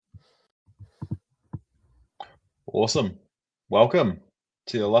Awesome. Welcome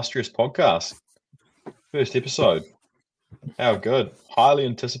to the illustrious podcast. First episode. How good. Highly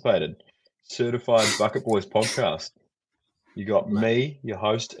anticipated. Certified Bucket Boys podcast. You got me, your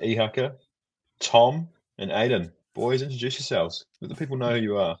host, Ehaka, Tom, and Aiden. Boys, introduce yourselves. Let the people know who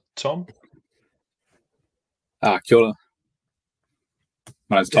you are. Tom? Kia ora.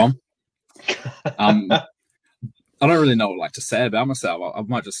 My name's Tom. I don't really know what to say about myself. I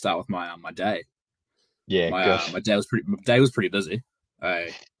might just start with my day. Yeah, my day was pretty busy.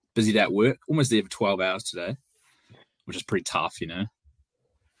 Busy day at work. Almost there for 12 hours today, which is pretty tough, you know.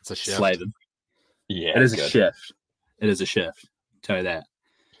 It's a shift. Slaving. Yeah, it is a shift. It is a shift. Tell you that.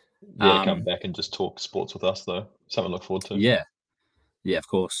 Yeah, come back and just talk sports with us though. Something to look forward to. Yeah, of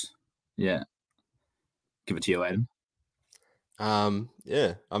course. Yeah. Give it to you, Aiden.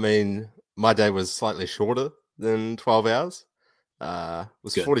 Yeah. I mean, my day was slightly shorter than 12 hours. It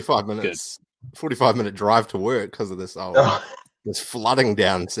was Good. 45 minutes. 45-minute drive to work because of this this flooding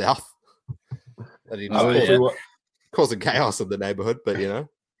down south. Causing chaos in the neighborhood, but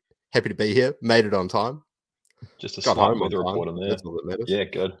happy to be here. Made it on time. Just a smart weather report in there. That's all that matters. Yeah,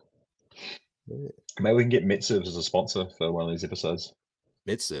 good. Yeah. Maybe we can get Met Service as a sponsor for one of these episodes.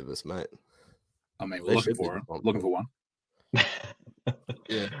 Met Service, mate. I mean, we're looking for one.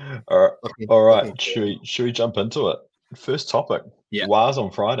 Yeah. All right. Should we jump into it? First topic. Yeah. Waaays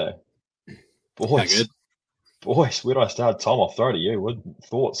on Friday. Boys, where do I start? Tom, I'll throw to you. What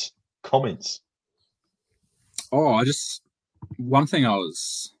thoughts, comments? One thing I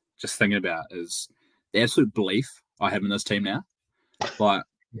was just thinking about is the absolute belief I have in this team now. Like,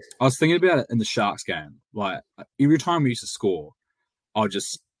 I was thinking about it in the Sharks game. Like, every time we used to score, I would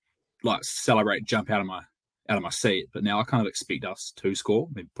just celebrate, jump out of my seat. But now I kind of expect us to score,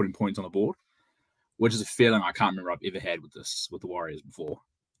 maybe putting points on the board, which is a feeling I can't remember I've ever had with the Warriors before.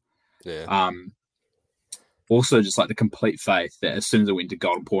 Yeah. Also, just the complete faith that as soon as I went to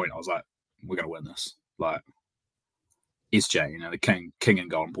Golden Point, I was like, we're going to win this. Like, SJ, the king in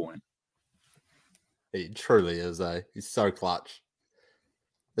Golden Point. He truly is, eh? He's so clutch.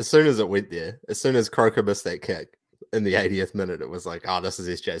 As soon as it went there, as soon as Croker missed that kick in the 80th minute, it was like, this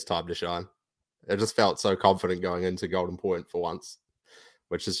is SJ's time to shine. It just felt so confident going into Golden Point for once,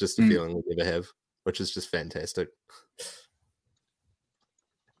 which is just a feeling we never have, which is just fantastic.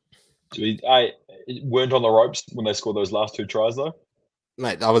 I weren't on the ropes when they scored those last two tries, though.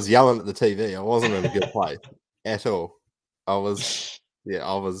 Mate, I was yelling at the TV. I wasn't in a good place at all. I was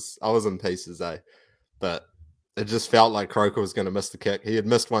in pieces, eh? But it just felt like Croker was going to miss the kick. He had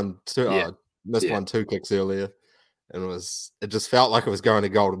missed one two kicks earlier, and it just felt like it was going to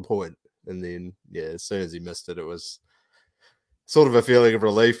Golden Point. And then, as soon as he missed it, it was sort of a feeling of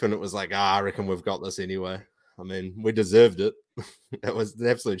relief, and it was like, I reckon we've got this anyway. I mean, we deserved it. It was an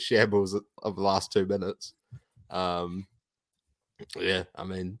absolute shambles of the last 2 minutes. I mean,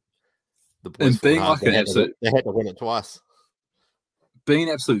 the boys they had to win it twice. Being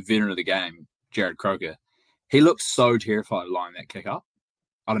an absolute veteran of the game, Jared Croker, he looked so terrified lining that kick up.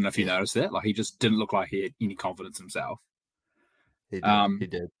 I don't know if you noticed that. He just didn't look like he had any confidence in himself. He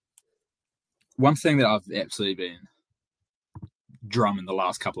did. One thing that I've absolutely been drumming the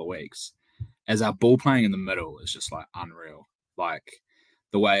last couple of weeks is our ball playing in the middle is just unreal.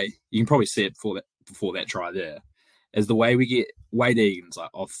 The way you can probably see it before that try there is the way we get Wade Egan's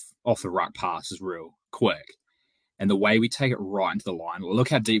off the ruck pass is real quick, and the way we take it right into the line. Look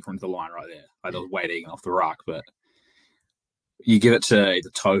how deep we're into the line right there. That was Wade Egan off the ruck, but you give it to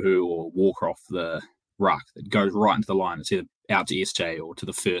either Tohu or Walker off the ruck that goes right into the line. It's either out to SJ or to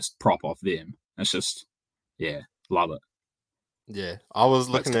the first prop off them. It's just, love it. Yeah, I was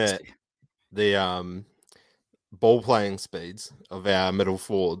looking at the ball playing speeds of our middle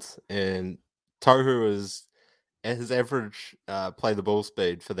forwards, and Tohu is his average play the ball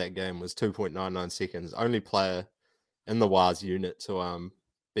speed for that game was 2.99 seconds. Only player in the Waaays unit to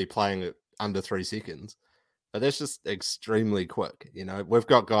be playing it under 3 seconds. But that's just extremely quick. We've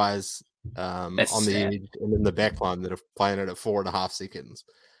got guys on the edge and in the back line that are playing it at 4.5 seconds.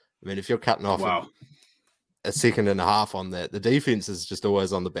 I mean, if you're cutting off a second and a half on that, the defense is just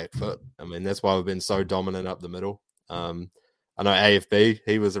always on the back foot. I mean, that's why we've been so dominant up the middle. I know AFB,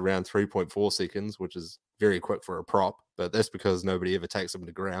 he was around 3.4 seconds, which is very quick for a prop, but that's because nobody ever takes him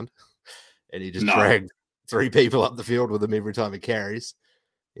to ground. And he just dragged 3 people up the field with him every time he carries.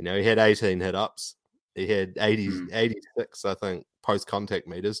 He had 18 hit-ups. He had 86, I think, post-contact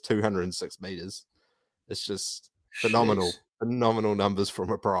meters, 206 meters. It's just phenomenal numbers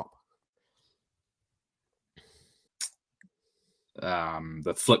from a prop.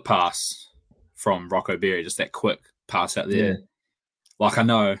 The flick pass from Rocco Berry, just that quick pass out there. I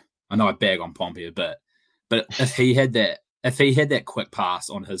know I bag on Pompey a bit, But if he had that quick pass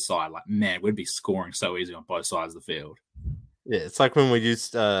on his side, like, man, we'd be scoring so easy on both sides of the field. Yeah, it's like when we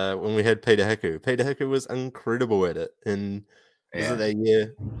used when we had Peter Hiku. Peter Hiku was incredible at it, and was it that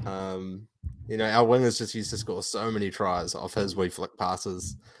year? Our wingers just used to score so many tries off his wee flick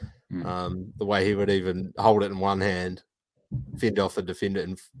passes. The way he would even hold it in one hand, fend off the defender,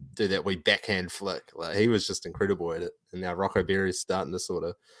 and do that wee backhand flick. Like, he was just incredible at it. And now Rocco Berry's starting to sort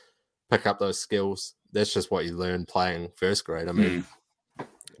of pick up those skills. That's just what you learn playing first grade. I mean, like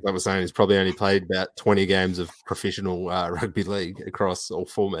I was saying, he's probably only played about 20 games of professional rugby league across all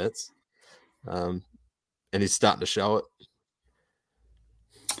formats. And he's starting to show it.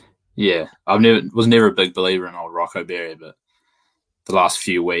 Yeah, was never a big believer in old Rocco Berry, but the last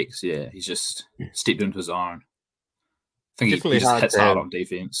few weeks, yeah, he's just stepped into his own. I think he just hits hard on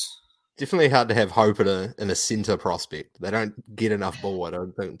defense. Definitely hard to have hope in a centre prospect. They don't get enough ball, I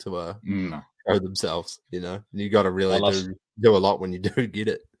don't think, to show themselves. You got to really do a lot when you do get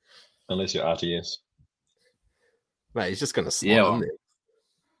it. Unless you're RTS. Mate, he's just going to slot in there.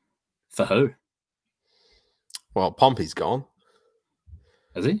 For who? Well, Pompey's gone.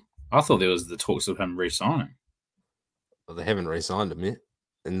 Is he? I thought there was the talks of him re-signing. Well, they haven't re-signed him yet.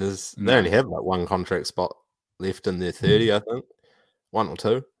 And they only have like one contract spot left in their 30, I think. One or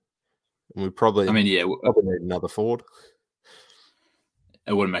two. And we probably need another forward.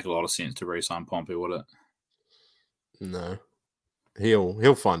 It wouldn't make a lot of sense to re-sign Pompey, would it? No.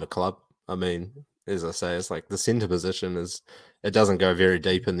 He'll find a club. I mean, as I say, it's like the centre position it doesn't go very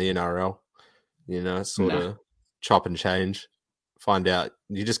deep in the NRL. It's sort of chop and change. Find out.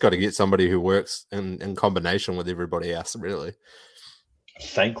 You just got to get somebody who works in combination with everybody else, really. A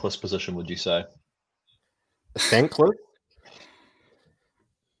thankless position, would you say? Thankless?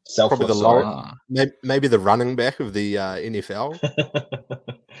 Selfless, probably maybe the running back of the NFL.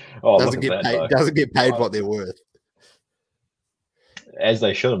 Doesn't get paid what they're worth. As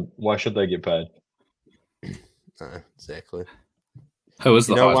they shouldn't. Why should they get paid? Exactly. Who is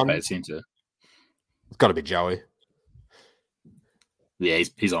the highest paid centre? It's got to be Joey. Yeah,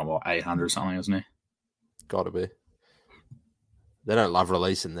 he's on what, 800 or something, isn't he? Got to be. They don't love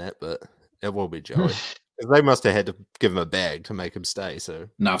releasing that, but it will be Joey. They must have had to give him a bag to make him stay. So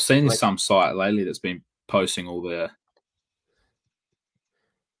no, I've seen some site lately that's been posting all the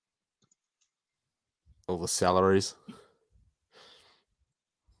salaries.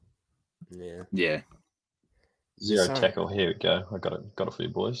 Yeah. Zero tackle. Here we go. I got it for you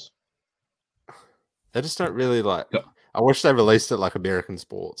boys. They just don't really like. I wish they released it like American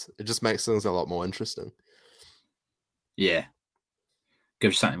sports. It just makes things a lot more interesting. Yeah,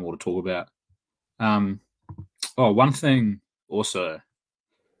 gives you something more to talk about. One thing also,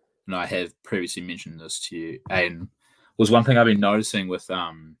 and I have previously mentioned this to you, Aiden, was one thing I've been noticing with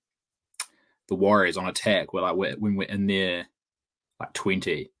the Warriors on attack, where like when we're in there like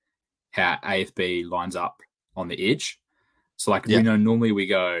 20, how AFB lines up on the edge. So like we know normally we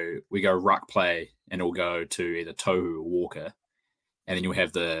go ruck play and it'll go to either Tohu or Walker, and then you'll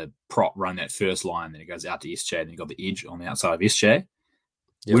have the prop run that first line, then it goes out to SJ, and you've got the edge on the outside of SJ.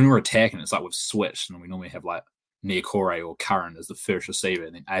 Yep. When we're attacking, it's like we've switched, and we normally have like Niokore or Curran as the first receiver,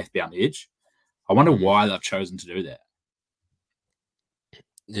 and then AFB on the edge. I wonder why they've chosen to do that.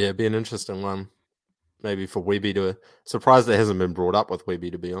 Yeah, it'd be an interesting one. Maybe for Webby to... Surprised that hasn't been brought up with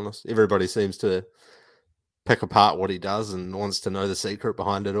Webby, to be honest. Everybody seems to pick apart what he does and wants to know the secret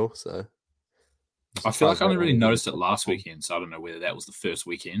behind it all. So I feel like I only really noticed it last weekend, so I don't know whether that was the first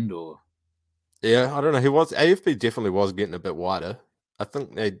weekend or... Yeah, I don't know. AFB definitely was getting a bit wider. I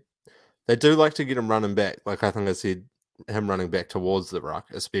think they do like to get him running back. Like I think I said, him running back towards the ruck,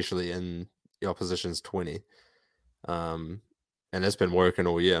 especially in the opposition's 20. And it's been working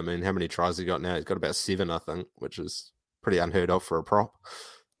all year. I mean, how many tries he got now? He's got about 7, I think, which is pretty unheard of for a prop.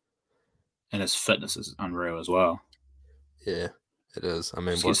 And his fitness is unreal as well. Yeah, it is. I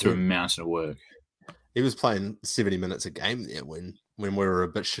mean, he gets through a mountain of work. He was playing 70 minutes a game there when we were a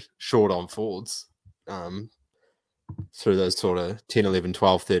bit short on forwards. Through those sort of 10, 11,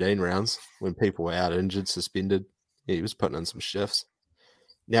 12, 13 rounds when people were out injured, suspended. Yeah, he was putting in some shifts.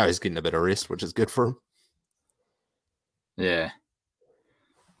 Now he's getting a bit of rest, which is good for him. Yeah.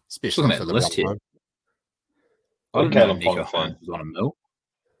 Especially for the list here. I didn't know Nico Hines was on a mill.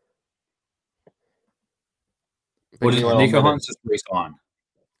 What did Nico Hines just re-sign?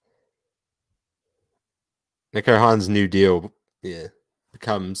 Nico Hines' new deal,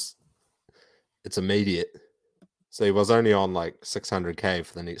 it's immediate. So he was only on like 600K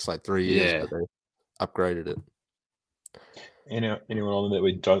for the next like 3 years, but they upgraded it. Anyone on that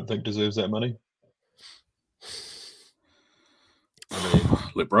we don't think deserves that money? I mean,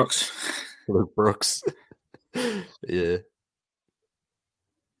 Luke Brooks. Luke Brooks. Yeah.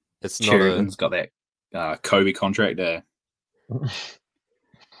 It's Cherryton's got that Kobe contract there.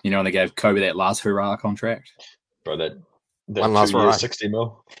 You know, when they gave Kobe that last hurrah contract. Bro, that One last 2 years, ride. 60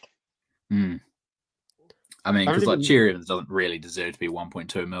 mil. I mean, because like Cherryton doesn't really deserve to be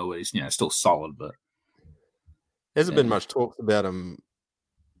 1.2 mil, but he's still solid. But hasn't been much talk about him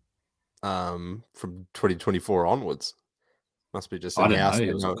from 2024 onwards. Must be just I didn't in-house. know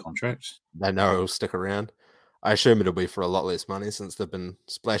he was on contract. They know he'll stick around. I assume it'll be for a lot less money since they've been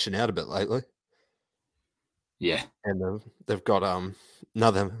splashing out a bit lately. Yeah, and they've got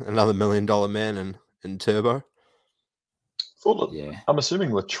another $1 million man in Turbo. Yeah. I'm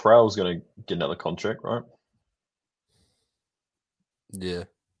assuming Latrell's going to get another contract, right? Yeah.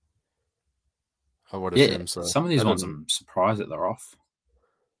 I would assume so. Some of these ones I'm surprised that they're off.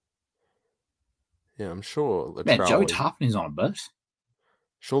 Yeah, I'm sure Latrell. Man, Joey Tarpany's on a bit.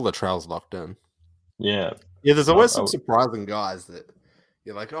 Sure, Latrell's locked in. Yeah. Yeah, there's always some surprising guys that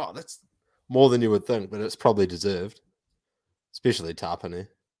you're like, oh, that's more than you would think, but it's probably deserved. Especially Tarpany.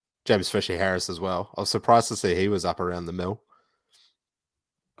 James Fisher Harris as well. I was surprised to see he was up around the mill.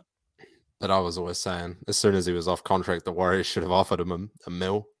 But I was always saying, as soon as he was off contract, the Warriors should have offered him a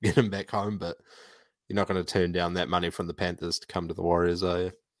mil, get him back home. But you're not going to turn down that money from the Panthers to come to the Warriors, are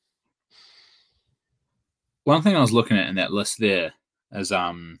you? One thing I was looking at in that list there is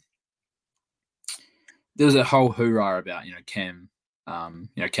there was a whole hoorah about Cam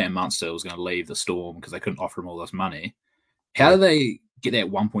Munster was going to leave the Storm because they couldn't offer him all this money. How do they get that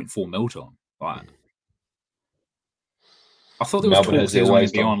 1.4 mil to him? Like, I thought there was talks he was going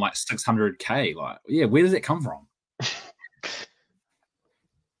to be on like 600K. Like, yeah, where does it come from?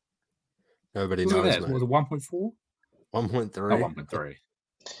 Nobody knows. That? Was it 1.4? 1.3. 1.3.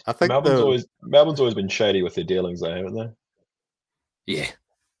 I think Melbourne's always been shady with their dealings, though, haven't they? Yeah.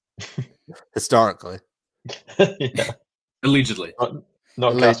 Historically. Yeah. Allegedly.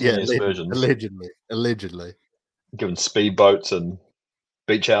 Not casting aspersions. Allegedly. Giving speedboats and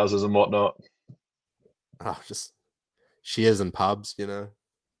beach houses and whatnot. Oh, just shares and pubs, Yeah, I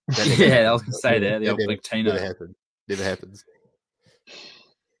was going to say that. The old big Tino. Never happens.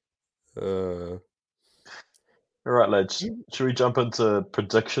 All right, lads. Should we jump into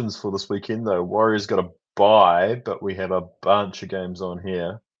predictions for this weekend, though? Warriors got a bye, but we have a bunch of games on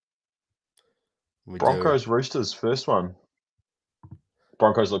here. Broncos Roosters, first one.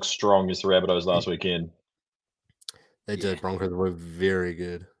 Broncos look strong as the Rabbitohs last weekend. They did. Broncos were very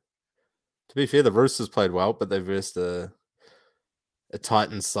good. To be fair, the Roosters played well, but they versed a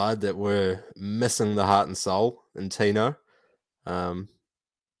Titans side that were missing the heart and soul in Tino.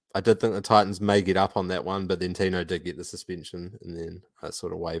 I did think the Titans may get up on that one, but then Tino did get the suspension, and then I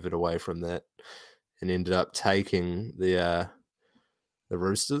sort of wavered away from that and ended up taking the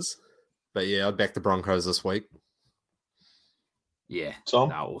Roosters. But yeah, I'd back the Broncos this week. Yeah,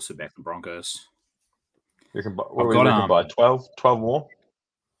 Tom? I'll also back the Broncos. What do we reckon by 12 more?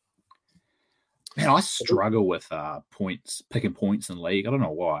 Man, I struggle with picking points in the league. I don't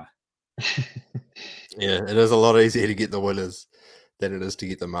know why. Yeah, it is a lot easier to get the winners than it is to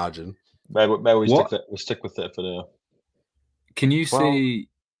get the margin. Maybe we stick with that for now. Can you see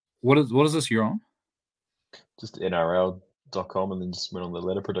what is this you're on? Just NRL.com and then just went on the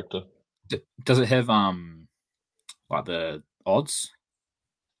letter predictor. Does it have like the odds?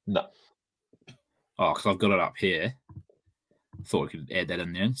 No. Oh, because I've got it up here. Thought we could add that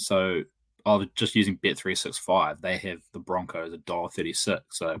in there. So I was just using Bet365. They have the Broncos $1.36,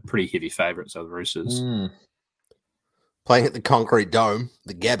 so pretty heavy favourites are the Roosters. Playing at the Concrete Dome,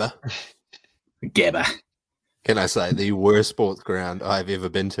 the Gabba. Gabba. Can I say the worst sports ground I've ever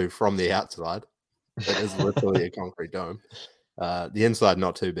been to from the outside? It is literally a concrete dome. The inside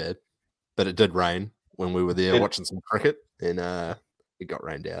not too bad, but it did rain when we were there watching some cricket, and it got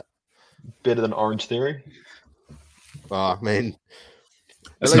rained out. Better than Orange Theory? Oh, I mean,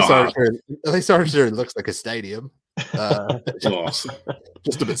 at least Orange Theory looks like a stadium. Just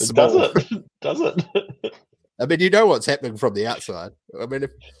a bit small. Does it? I mean, you know what's happening from the outside. I mean, if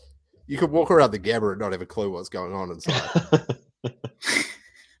you could walk around the Gabba and not have a clue what's going on inside.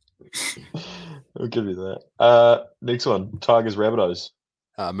 I'll give you that. Next one, Tigers Rabbitohs.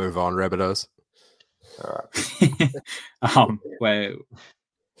 Move on, Rabbitohs. All right. Well,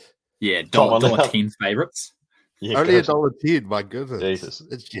 yeah, $1.10 favourites. Yeah, only $1.10. My goodness, Jesus.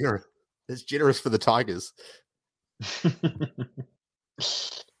 It's generous. It's generous for the Tigers.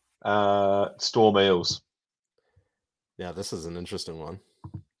 Storm Eels. Now, this is an interesting one.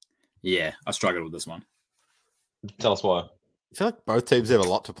 Yeah, I struggled with this one. Tell us why. I feel like both teams have a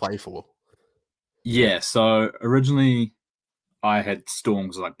lot to play for. Yeah, so originally I had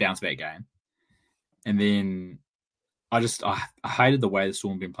Storms like bounce back game. And then I hated the way the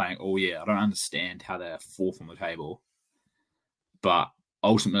Storm have been playing all year. I don't understand how they're fourth on the table. But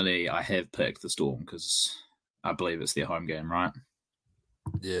ultimately, I have picked the Storm because I believe it's their home game, right?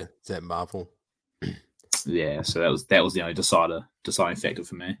 Yeah, it's at Marvel. Yeah, so that was the only deciding factor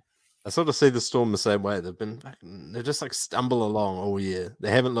for me. I sort of see the Storm the same way. They're just like stumble along all year.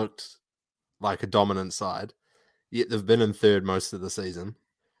 They haven't looked like a dominant side, yet they've been in third most of the season.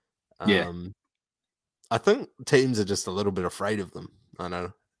 Yeah. I think teams are just a little bit afraid of them. I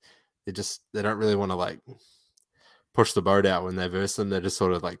know. They don't really want to like push the boat out when they verse them. They're just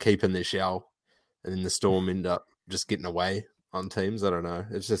sort of like keeping their shell, and then the Storm end up just getting away on teams. I don't know.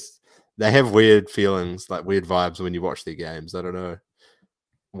 It's just they have weird feelings, like weird vibes when you watch their games. I don't know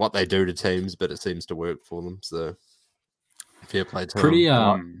what they do to teams, but it seems to work for them. So fair play to Pretty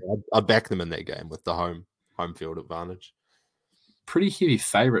them. I'd back them in that game with the home field advantage. Pretty heavy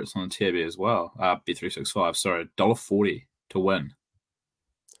favourites on the TB as well. Bet365, sorry, $1.40 to win.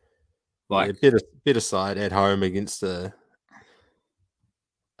 Like better side at home against an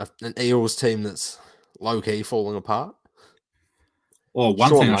Eels team that's low key falling apart. Oh, one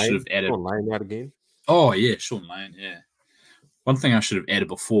thing I should have added. Sean Lane out again. Oh yeah, Sean Lane. Yeah. One thing I should have added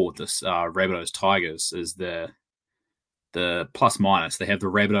before with this Rabbitohs Tigers is the plus minus. They have the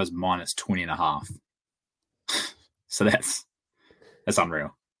Rabbitohs minus 20.5. So that's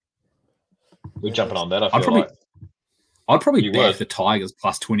unreal. We're jumping on that. I'd probably back the Tigers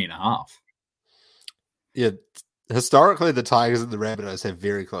plus 20.5. Yeah, historically the Tigers and the Rabbitohs have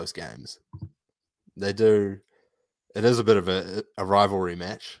very close games. They do. It is a bit of a rivalry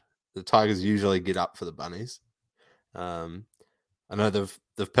match. The Tigers usually get up for the Bunnies. I know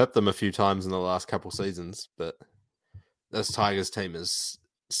they've pipped them a few times in the last couple seasons, but this Tigers team is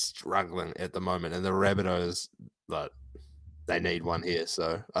struggling at the moment, and the Rabbitohs, like, they need one here.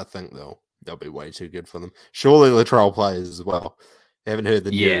 So I think they'll be way too good for them. Surely Latrell plays as well. I haven't heard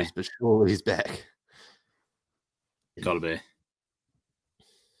the news, but surely he's back. Gotta be.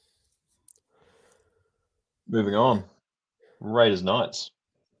 Moving on. Raiders Knights.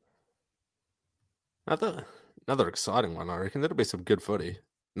 Another exciting one, I reckon. That'll be some good footy.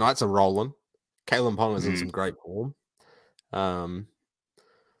 Knights are rolling. Kalen Ponga's in some great form. I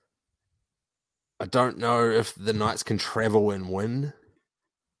don't know if the Knights can travel and win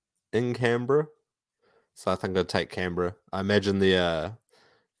in Canberra. So I think I'd take Canberra. I imagine the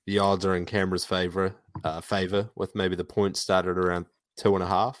odds are in Canberra's favor with maybe the points started around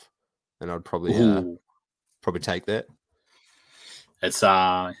 2.5. And I'd probably take that. It's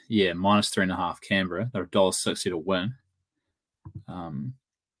minus 3.5 Canberra. They're $1.60 to win. I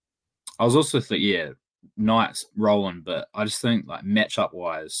was also thinking, Knights rolling, but I just think like matchup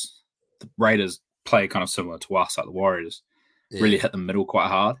wise, the Raiders play kind of similar to us, like the Warriors, really hit the middle quite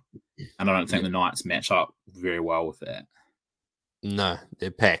hard. And I don't think the Knights match up very well with that. No,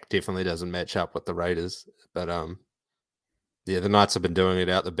 their pack definitely doesn't match up with the Raiders. But the Knights have been doing it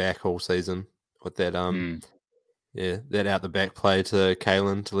out the back all season with that that out the back play to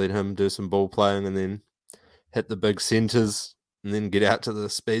Kalen to let him do some ball playing and then hit the big centres and then get out to the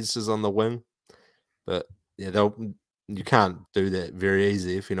speedsters on the wing. But you can't do that very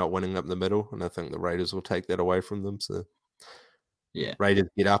easy if you're not winning up the middle, and I think the Raiders will take that away from them. So Raiders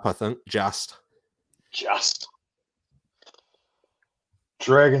get up, I think. Just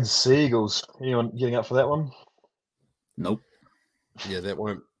Dragons Seagulls. Anyone getting up for that one? Nope. Yeah, that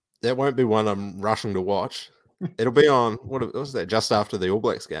won't be one I'm rushing to watch. It'll be on what was that? Just after the All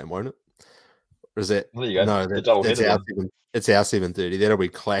Blacks game, won't it? Or is that? There you go. No, it's our 7:30. That'll be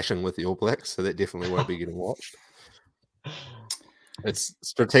clashing with the All Blacks, so that definitely won't be getting watched. It's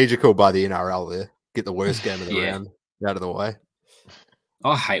strategical by the NRL there. Get the worst game of the round out of the way.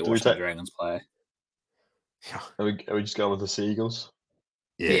 I hate watching the Dragons play. Are we just going with the Seagulls?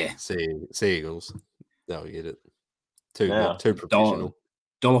 Yeah. Seagulls. They'll get it. Too professional.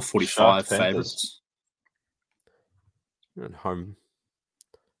 $1.45 favourites. And home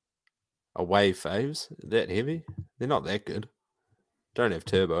away faves, that heavy? They're not that good. Don't have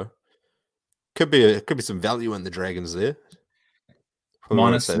turbo. Could be some value in the Dragons there.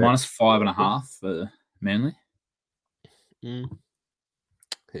 Minus 5.5 for Manly.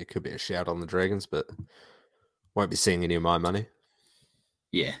 It could be a shout on the Dragons, but won't be seeing any of my money.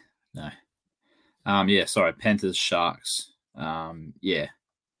 Yeah, no. Sorry, Panthers, Sharks.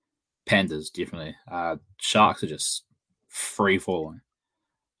 Panthers definitely. Sharks are just free falling.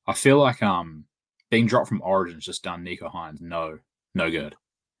 I feel like being dropped from Origin's just done Nico Hines no good.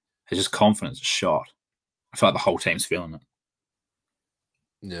 His just confidence is shot. I feel like the whole team's feeling it.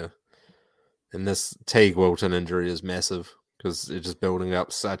 Yeah. And this Teague Wilton injury is massive because it's just building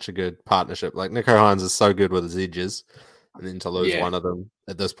up such a good partnership. Like Nico Hines is so good with his edges, and then to lose one of them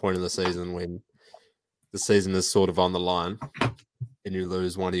at this point in the season when the season is sort of on the line, and you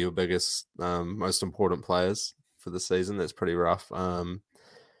lose one of your biggest, most important players for the season, that's pretty rough.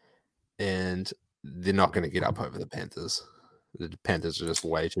 And they're not going to get up over the Panthers. The Panthers are just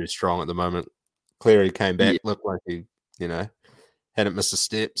way too strong at the moment. Cleary came back, looked like he, hadn't missed a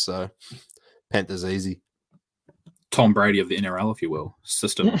step. So Panthers easy. Tom Brady of the NRL, if you will,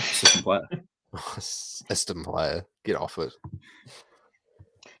 system player. System player, get off it.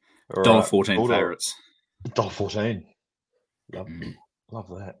 $1.14 favourites. $1.14. Love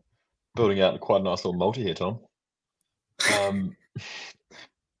that. Building out quite a nice little multi here, Tom.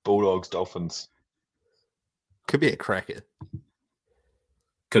 Bulldogs, Dolphins. Could be a cracker.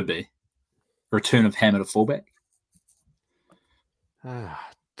 Could be. Return of Hammer to fullback.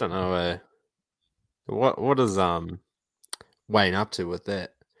 Don't know. What is Wayne up to with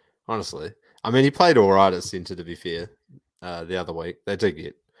that? Honestly, I mean, he played all right at centre. To be fair, the other week they did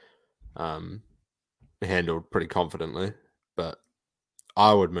get handled pretty confidently, but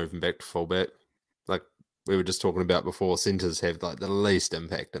I would move him back to fullback. Like we were just talking about before, centres have like the least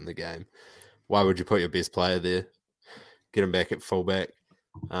impact in the game. Why would you put your best player there? Get him back at fullback.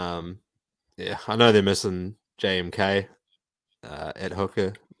 Yeah, I know they're missing JMK at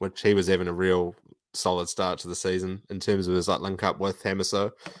hooker, which he was having a real solid start to the season in terms of his like link up with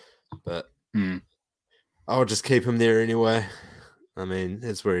Hamiso, but I would just keep him there anyway. I mean,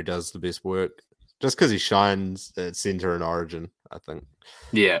 that's where he does the best work. Just because he shines at centre and origin, I think.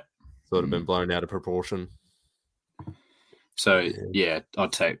 Yeah. Sort of been blown out of proportion. So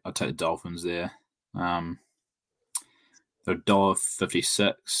I'd take the Dolphins there. They're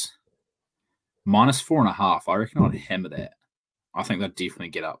 $1.56. -4.5. I reckon I'd hammer that. I think they'll definitely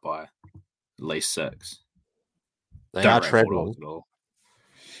get up by at least 6. They are travelling.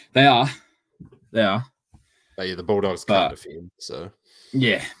 They are. But yeah, the Bulldogs can't defend, so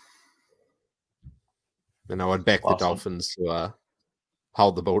yeah. And I would back the Dolphins to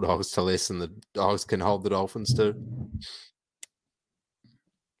hold the Bulldogs to less than the Dogs can hold the Dolphins to.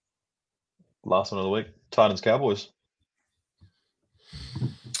 Last one of the week. Titans, Cowboys.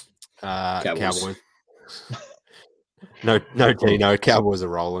 Cowboys. No, Tino. Cowboys are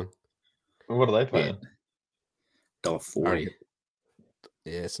rolling. What are they paying? $1.40.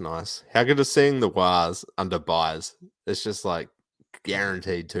 Yeah, it's nice. How good is seeing the Wars under buys? It's just like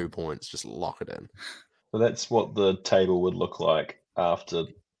guaranteed 2 points. Just lock it in. So that's what the table would look like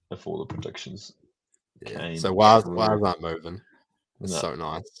if all the predictions came. So Wars aren't moving. It's so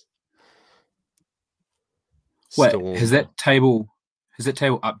nice. Wait, has that table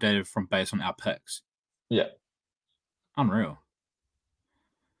updated from based on our picks? Yeah. Unreal.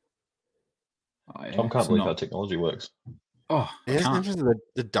 Oh, yeah. Tom can't believe how technology works. Oh, it's interesting that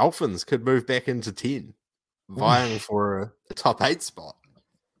the Dolphins could move back into 10, vying for a top 8 spot.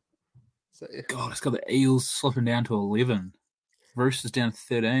 So, God, it's got the Eels slipping down to 11. Roosters down to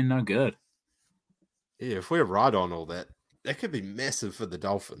 13. No good. Yeah, if we're right on all that, that could be massive for the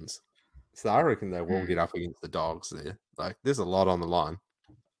Dolphins. So I reckon they will get up against the Dogs there. Like, there's a lot on the line.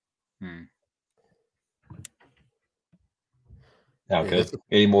 How good?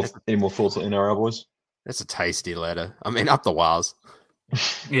 Any more thoughts on NRL, boys? That's a tasty ladder. I mean, up the Wars.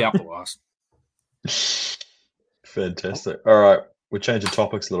 Yeah, up the Wars. Fantastic. All right, we're changing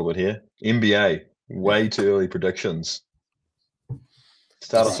topics a little bit here. NBA, way too early predictions.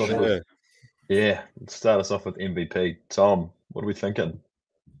 Start us off with MVP. Tom, what are we thinking?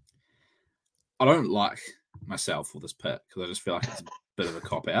 I don't like myself for this pick because I just feel like it's a bit of a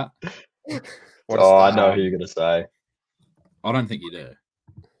cop out. I know who you're going to say. I don't think you do.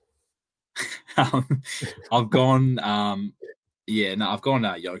 I've gone. I've gone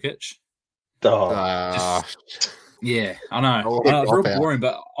Jokic. Yeah, I know. It's real boring,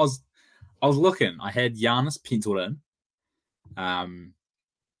 but I was looking. I had Giannis penciled in,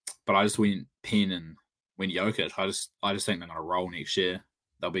 but I just went Penn and went Jokic. I just think they're going to roll next year.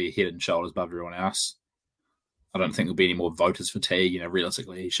 They'll be head and shoulders above everyone else. I don't think there'll be any more voters fatigue.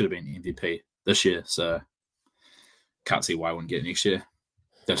 Realistically, he should have been MVP this year, so can't see why I wouldn't get it next year.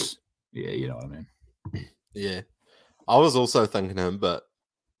 You know what I mean. Yeah, I was also thinking him, but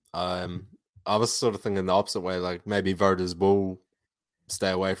I was sort of thinking the opposite way. Like maybe voters will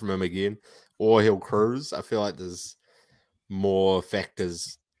stay away from him again, or he'll cruise. I feel like there's more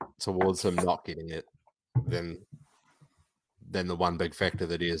factors towards him not getting it than the one big factor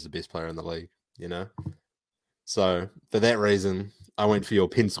that he is the best player in the league. So for that reason, I went for your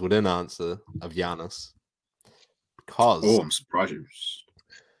penciled in answer of Giannis. Because I'm surprised.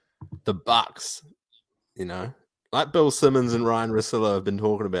 The Bucks, like Bill Simmons and Ryan Russillo have been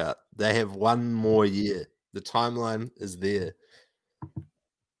talking about, they have one more year. The timeline is there.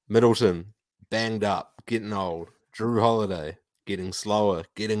 Middleton, banged up, getting old. Drew Holiday, getting slower,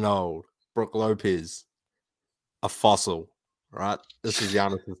 getting old. Brook Lopez, a fossil, right? This is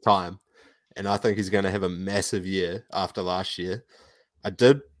Giannis's time. And I think he's going to have a massive year after last year. I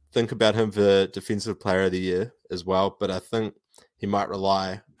did think about him for Defensive Player of the Year as well, but I think he might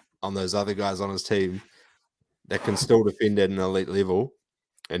rely on those other guys on his team that can still defend at an elite level,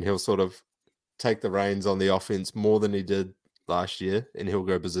 and he'll sort of take the reins on the offense more than he did last year, and he'll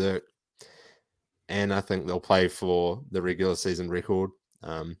go berserk. And I think they'll play for the regular season record.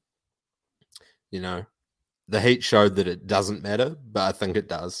 The Heat showed that it doesn't matter, but I think it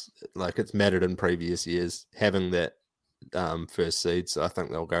does. Like, it's mattered in previous years, having that first seed, so I think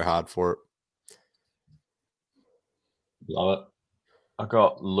they'll go hard for it. Love it. I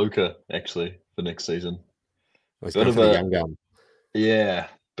got Luka, actually, for next season. He's going for the young gun. Yeah,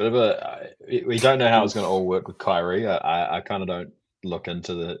 we don't know how it's going to all work with Kyrie. I kind of don't look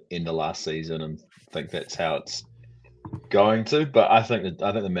into the end of last season and think that's how it's going to. But I think the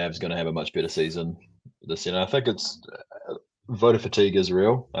Mavs going to have a much better season this year. And I think it's voter fatigue is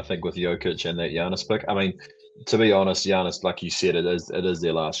real. I think with Jokic and that Giannis pick. I mean, to be honest, Giannis, like you said, it is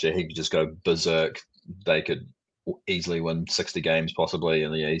their last year. He could just go berserk. They could easily win 60 games possibly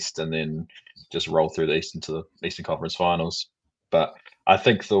in the East, and then just roll through the East into the Eastern Conference Finals. But I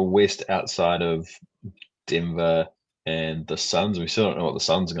think the West, outside of Denver and the Suns, we still don't know what the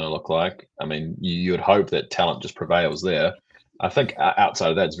Suns are going to look like. I mean, you would hope that talent just prevails there. I think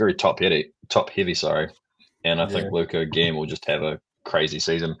outside of that, it's very top heavy. And I think Luka again will just have a crazy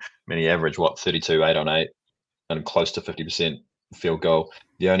season. I mean, he averaged 32, 8 on 8, and close to 50% field goal.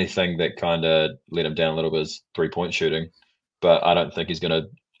 The only thing that kind of let him down a little bit is 3-point shooting, but I don't think he's going to.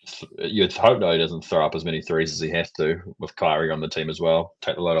 You'd hope he doesn't throw up as many threes as he has to with Kyrie on the team as well.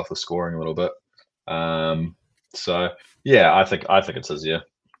 Take the load off the scoring a little bit. So yeah, I think it's his year.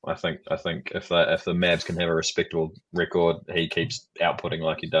 I think if the Mavs can have a respectable record, he keeps outputting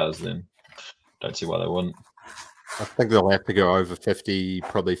like he does, then don't see why they wouldn't. I think they'll have to go over 50,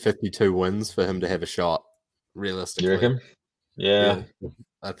 probably 52 wins for him to have a shot, realistically. You reckon? Yeah.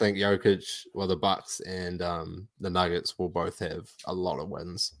 I think Jokic, the Bucks and the Nuggets will both have a lot of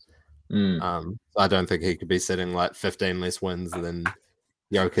wins. I don't think he could be sitting like 15 less wins than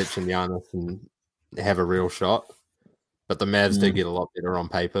Jokic and Giannis and have a real shot. But the Mavs do get a lot better on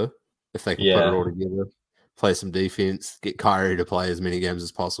paper if they can put it all together, play some defense, get Kyrie to play as many games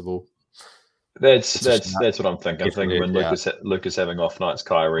as possible. That's what I'm thinking. I'm thinking when Luka's having off nights,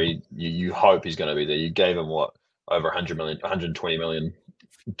 Kyrie, you hope he's going to be there. You gave him over $120 million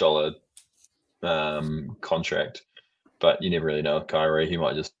contract, but you never really know with Kyrie. He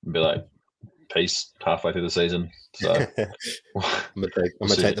might just be like, peace halfway through the season. So I'm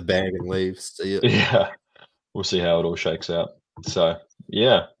gonna take the bag and leave. See it. Yeah, we'll see how it all shakes out. So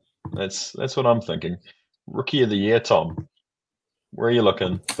yeah, that's what I'm thinking. Rookie of the year, Tom. Where are you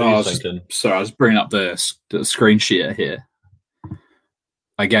looking? What are you thinking? Sorry, I was bringing up the screen share here.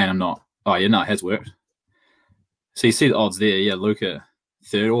 Again, I'm not. Oh yeah, no, it has worked. So you see the odds there. Yeah, Luka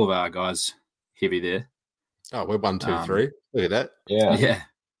third. All of our guys heavy there. Oh, we're 1, 2, 3. Look at that. Yeah.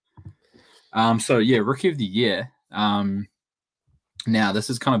 So yeah, rookie of the year. Now this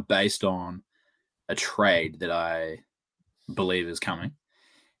is kind of based on a trade that I believe is coming,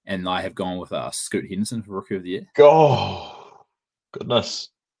 and I have gone with Scoot Henderson for rookie of the year. Oh, goodness!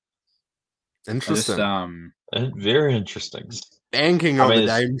 Interesting. Very interesting. Banking on the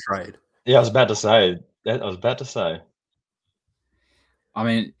Dame trade. Yeah, I was about to say. I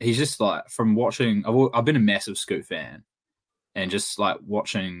mean, he's just like, from watching. I've been a massive Scoot fan, and just like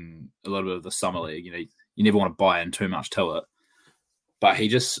watching a little bit of the summer league. You know, you never want to buy in too much to it, but he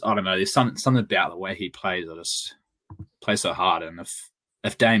just, I don't know. There's something about the way he plays that just plays so hard. And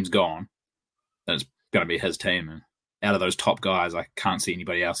if Dame's gone, then it's going to be his team. And out of those top guys, I can't see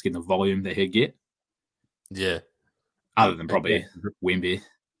anybody else getting the volume that he'd get. Yeah, other than probably Wemby.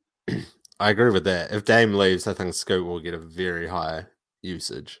 I agree with that. If Dame leaves, I think Scoot will get a very high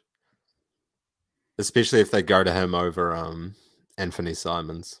usage, especially if they go to him over Anthony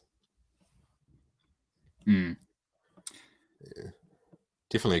Simons. Yeah.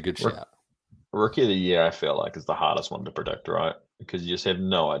 Definitely a good shout. Rookie of the year, I feel like, is the hardest one to predict, right? Because you just have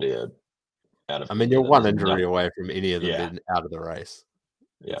no idea. You're one injury away from any of them being out of the race.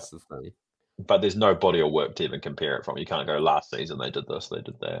 Yeah, that's the thing. But there's no body of work to even compare it from. You can't go last season they did this, they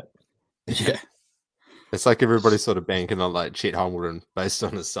did that. Yeah. It's like everybody's sort of banking on like Chet Holmgren based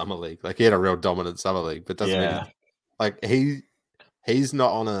on his summer league. Like he had a real dominant summer league, but doesn't mean like he's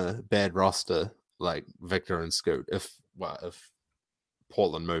not on a bad roster like Victor and Scoot. If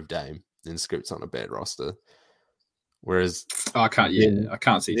Portland moved Dame, then Scoot's on a bad roster. Whereas I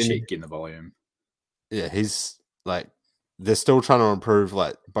can't see Cheek getting the volume. Yeah, he's like they're still trying to improve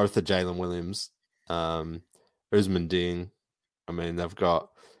like both the Jalen Williams, Usman Deng. I mean, they've got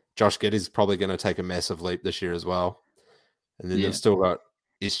Josh Giddey's probably going to take a massive leap this year as well. And then they've still got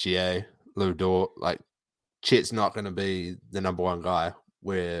SGA, Lou Dort. Like, Chet's not going to be the number one guy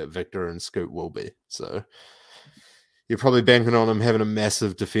where Victor and Scoot will be. So you're probably banking on him having a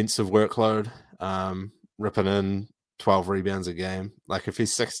massive defensive workload, ripping in 12 rebounds a game. Like, if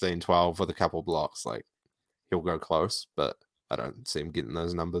he's 16-12 with a couple blocks, like, he'll go close. But I don't see him getting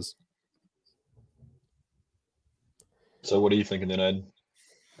those numbers. So what are you thinking then, Ed?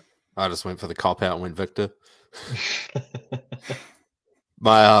 I just went for the cop out and went Victor.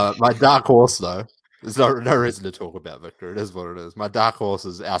 My dark horse though, there's no reason to talk about Victor. It is what it is. My dark horse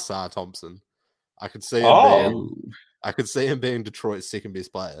is Alsar Thompson. I could see him being Detroit's second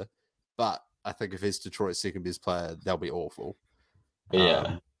best player, but I think if he's Detroit's second best player, they'll be awful.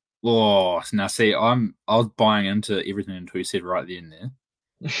 Yeah. Now see, I was buying into everything until you said right then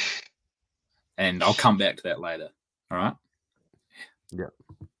there, and I'll come back to that later. All right. Yeah.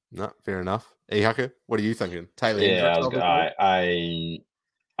 No, fair enough. Hucker, what are you thinking? Taylor? Yeah,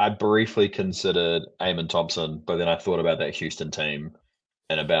 I briefly considered Eamon Thompson, but then I thought about that Houston team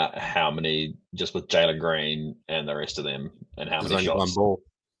and about how many, just with Jalen Green and the rest of them, and how many shots. One ball.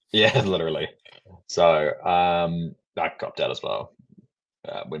 Yeah, literally. So I copped out as well.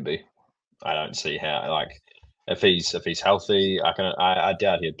 Wimby. I don't see how, like, if he's healthy, I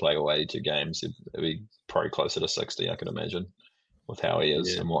doubt he'd play all 82 games. It'd be probably closer to 60, I can imagine, with how he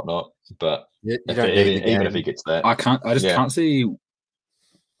is and whatnot. But even if he gets that, I can't see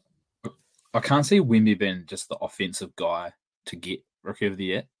Wimby being just the offensive guy to get Rookie of the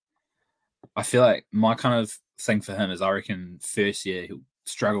Year. I feel like my kind of thing for him is I reckon first year he'll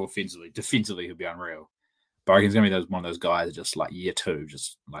struggle offensively. Defensively, he'll be unreal. But I reckon he's going to be one of those guys that just like year two,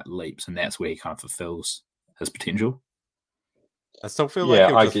 just like leaps, and that's where he kind of fulfills his potential. I still feel like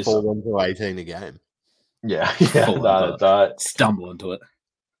he'll just fall into 18 a game. Yeah. Stumble into it.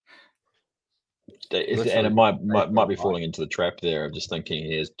 And it might be falling into the trap there of just thinking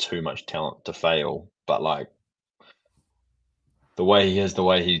he has too much talent to fail. But like the way he's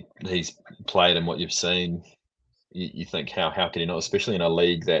played and what you've seen, you think how can he not, especially in a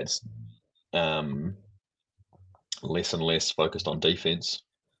league that's less and less focused on defense.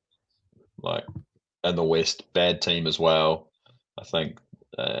 Like in the West, bad team as well. I think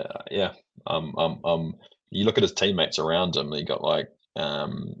you look at his teammates around him, you got like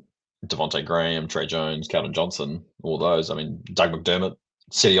Devontae Graham, Trey Jones, Calvin Johnson, all those. I mean, Doug McDermott,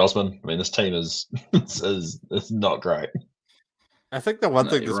 Cedi Osman. I mean, this team is not great. I think the one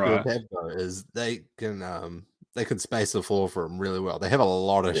thing the Spurs have though is they can space the floor for them really well. They have a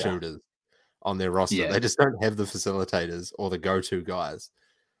lot of shooters on their roster. Yeah. They just don't have the facilitators or the go-to guys.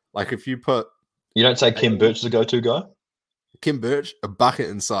 Like if you don't say Kim Birch is a go-to guy. Kim Birch, a bucket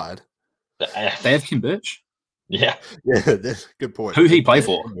inside. They have Kim Birch. Yeah, that's a good point. Who he play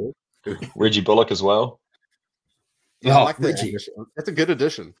for? Reggie Bullock as well. Yeah, I like that Reggie. That's a good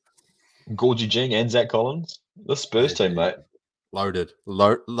addition. Gorgie Jing and Zach Collins. The Spurs team, mate. Loaded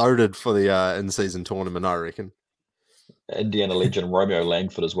for the in-season tournament, I reckon. Indiana legend Romeo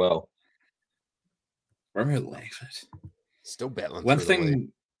Langford as well. Romeo Langford. Still battling. One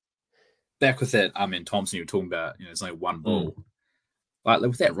thing back with that, Thompson, you were talking about, there's only one ball. Like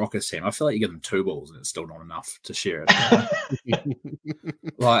with that Rockets team, I feel like you give them two balls and it's still not enough to share it.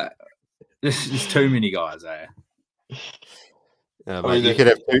 Like, there's too many guys there. You could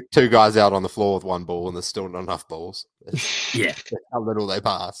have two guys out on the floor with one ball and there's still not enough balls. That's how little they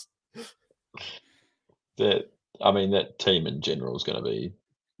pass. That team in general is going to be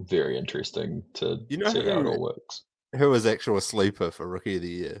very interesting to see how it all works. Who was actually a sleeper for Rookie of the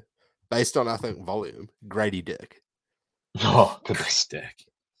Year? Based on, I think, volume, Grady Dick. Oh, goodness. Dick.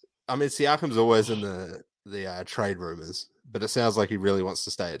 I mean, Siakam's always in the trade rumors, but it sounds like he really wants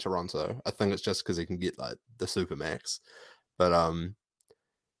to stay at Toronto. I think it's just because he can get like the Supermax. But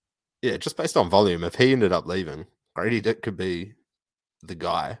just based on volume, if he ended up leaving, Grady Dick could be the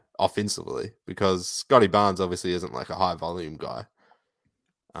guy offensively because Scotty Barnes obviously isn't like a high volume guy.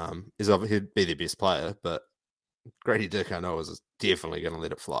 He'd be the best player, but Grady Dick I know is definitely going to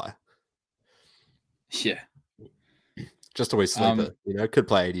let it fly. Yeah. Just a wee sleeper, could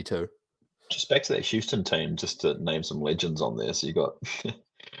play 82. Just back to that Houston team, just to name some legends on there. So you got,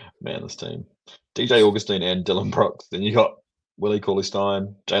 this team. DJ Augustine and Dylan Brooks. Then you got Willie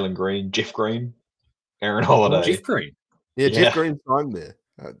Cauley-Stein, Jalen Green, Jeff Green, Aaron Holiday. Jeff Green. Yeah, Jeff Green signed there.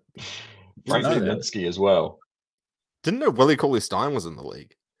 Didn't Frank know that. Kaminsky as well. Didn't know Willie Cauley-Stein was in the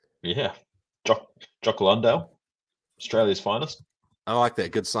league. Yeah. Jock Lundell, Australia's finest. I like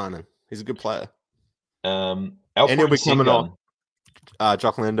that. Good signing. He's a good player. And he'll be coming off.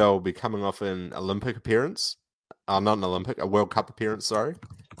 Jock Landau will be coming off an Olympic appearance. Not an Olympic, a World Cup appearance, sorry.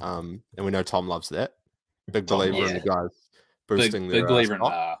 And we know Tom loves that. Big believer in the guys boosting big their believer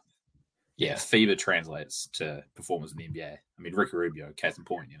stock. in FIBA translates to performers in the NBA. I mean, Ricky Rubio, case in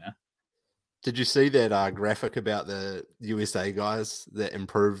point, Did you see that graphic about the USA guys that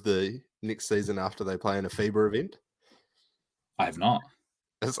improve the next season after they play in a FIBA event? I have not.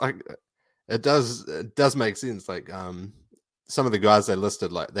 It's like it does make sense. Like some of the guys they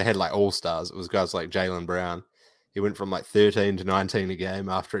listed, like they had like all stars. It was guys like Jaylen Brown. He went from like 13 to 19 a game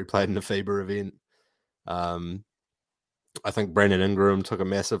after he played in a FIBA event. I think Brandon Ingram took a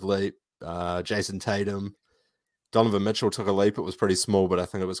massive leap. Jason Tatum, Donovan Mitchell took a leap. It was pretty small, but I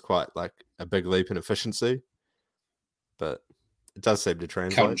think it was quite like a big leap in efficiency. But it does seem to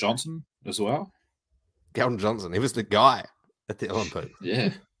translate. Calvin Johnson as well. Calvin Johnson, he was the guy at the Olympics.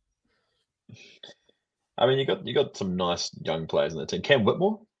 Yeah. I mean, you got some nice young players in the team. Cam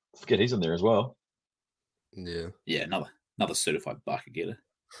Whitmore, forget he's in there as well. Yeah, another certified bucket getter.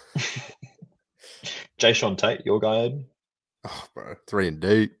 Jayshawn Tate, your guy, Aiden. Oh, bro,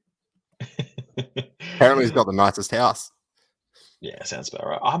 3-and-D. Apparently, he's got the nicest house. Yeah, sounds about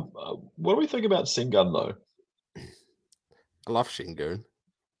right. What do we think about Sengun though? I love Sengun.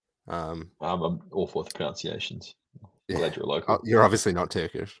 I'm awful with pronunciations. Glad you're local. You're obviously not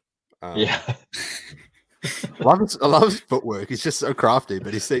Turkish. Yeah. I love his footwork. He's just so crafty,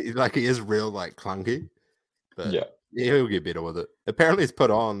 but he is real like clunky. But yeah, he'll get better with it. Apparently, he's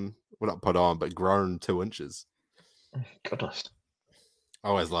not put on, but grown 2 inches. Goodness. I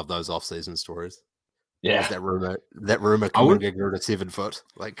always love those off-season stories. Yeah, that rumor Kuminga grew to 7 foot.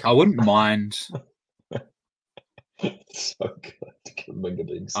 Like I wouldn't mind. So good. Kuminga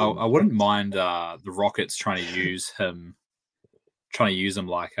being I wouldn't mind the Rockets trying to use him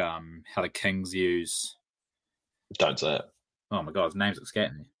like how the Kings use. Don't say it. Oh my god, his name's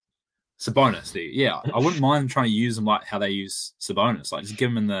escaping me. Sabonis, dude. Yeah, I wouldn't mind trying to use him like how they use Sabonis. Like just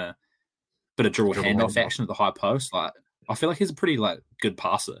give him the bit of dribble handoff action at the high post. Like I feel like he's a pretty good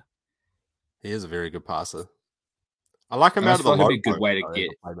passer. He is a very good passer. I like him out of the low. Be a good way to get.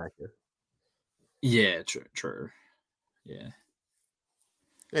 Yeah, true. Yeah.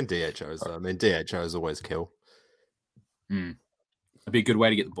 And DHOs. I mean, DHOs always kill. It'd be a good way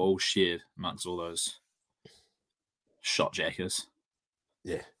to get the ball shared amongst all those shot jackers.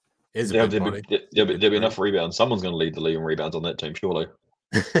 Yeah. There'll be enough rebounds. Someone's going to lead the league in rebounds on that team, surely.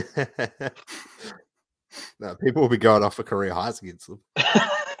 No, people will be going off for career highs against them.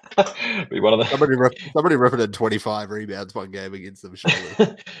 Be one of the... somebody ripping in 25 rebounds one game against them,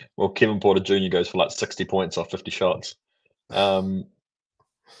 surely. Well, Kevin Porter Jr. goes for like 60 points off 50 shots.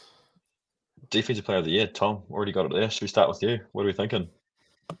 Defensive player of the year, Tom, already got it there. Should we start with you? What are we thinking?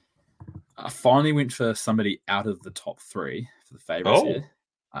 I finally went for somebody out of the top 3 for the favorites here.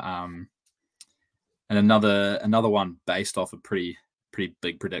 And another one based off a pretty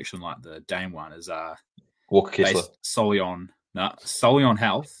big prediction like the Dame one is Walker Kessler. Based solely on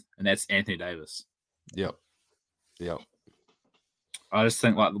health, and that's Anthony Davis. Yep. I just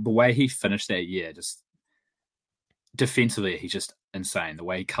think like the way he finished that year, just defensively, he's just insane. The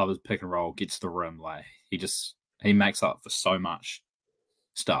way he covers pick and roll, gets to the rim, like he makes up for so much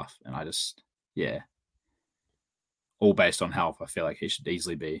stuff. And all based on health, I feel like he should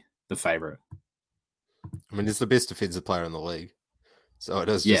easily be the favorite. I mean, he's the best defensive player in the league, so it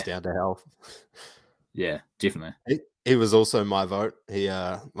is just down to health. Yeah, definitely. He was also my vote.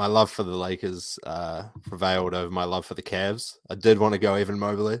 My love for the Lakers prevailed over my love for the Cavs. I did want to go Evan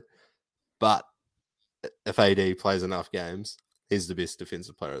Mobley, but if AD plays enough games, he's the best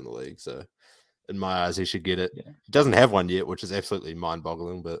defensive player in the league. So, in my eyes, he should get it. Yeah. He doesn't have one yet, which is absolutely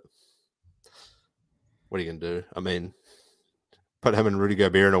mind-boggling. But what are you gonna do? I mean, put him and Rudy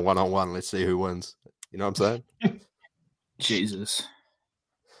Gobert in a one-on-one. Let's see who wins. You know what I'm saying? Jesus.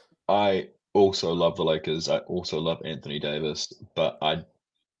 I also love the Lakers. I also love Anthony Davis, but I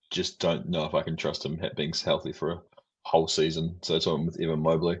just don't know if I can trust him being healthy for a whole season. So it's on with Evan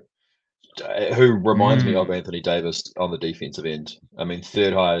Mobley, who reminds me of Anthony Davis on the defensive end. I mean,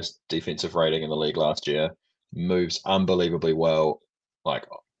 3rd highest defensive rating in the league last year, moves unbelievably well, like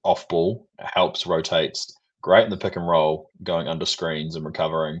off ball, helps, rotates, great in the pick and roll, going under screens and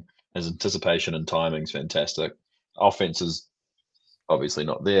recovering. His anticipation and timing is fantastic. Offense is obviously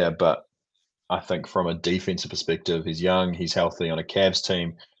not there, but I think from a defensive perspective, he's young, he's healthy on a Cavs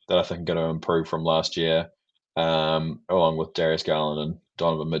team that I think are going to improve from last year, along with Darius Garland and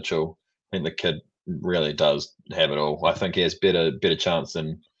Donovan Mitchell. think the kid really does have it all. I think he has better chance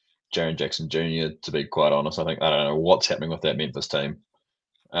than Jaren Jackson Jr. To be quite honest, I don't know what's happening with that Memphis team.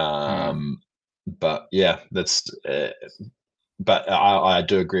 But yeah, that's. But I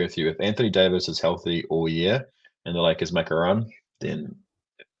do agree with you. If Anthony Davis is healthy all year and the Lakers make a run, then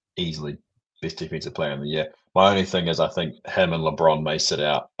easily best defensive player in the year. My only thing is I think him and LeBron may sit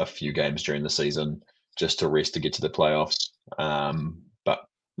out a few games during the season just to rest to get to the playoffs. But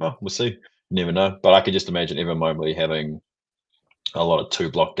well, we'll see. Never know. But I could just imagine Evan Mobley having a lot of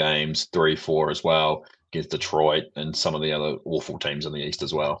 2-block games, 3-4 as well against Detroit and some of the other awful teams in the East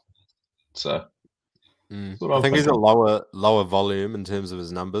as well. So I think he's a lower volume in terms of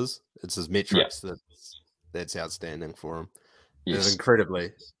his numbers. It's his metrics that's outstanding for him. Yes.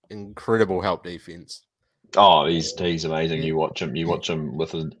 It's incredible help defense. Oh, he's amazing. Yeah. You watch him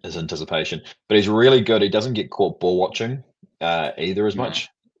with his anticipation, but he's really good. He doesn't get caught ball watching either as much,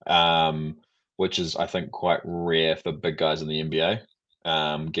 which is I think quite rare for big guys in the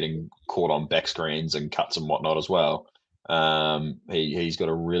NBA. Getting caught on back screens and cuts and whatnot as well. He's got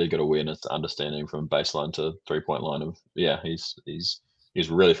a really good awareness, understanding from baseline to 3-point line. He's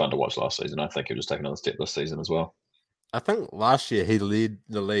really fun to watch last season. I think he'll just take another step this season as well. I think last year he led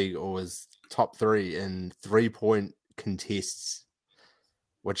the league or was top 3 in 3-point contests,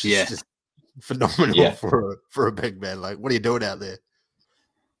 which is just phenomenal for a big man. Like, what are you doing out there?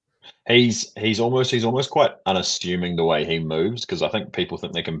 He's almost quite unassuming the way he moves, because I think people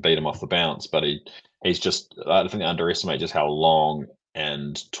think they can beat him off the bounce, but he's just, I think they underestimate just how long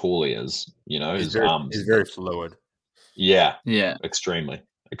and tall he is. You know, his arms. He's very fluid. Yeah. Extremely.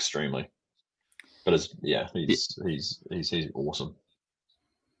 But he's awesome.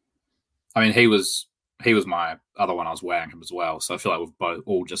 I mean, he was my other one I was weighing him as well. So I feel like we've both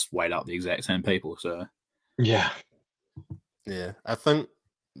all just weighed up the exact same people. So yeah, I think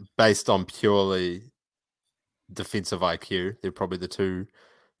based on purely defensive IQ, they're probably the two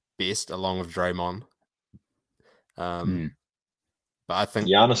best, along with Draymond. But I think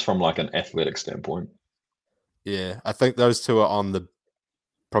Giannis from like an athletic standpoint. Yeah, I think those two are on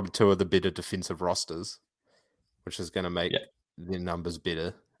probably two of the better defensive rosters, which is going to make their numbers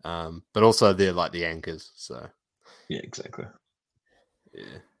better. But also they're like the anchors. So yeah, exactly.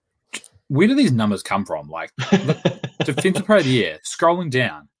 Yeah. Where do these numbers come from? Like, defensive player of the year, scrolling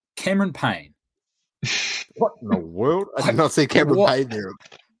down, Cameron Payne. What in the world? I did not see Cameron Payne there.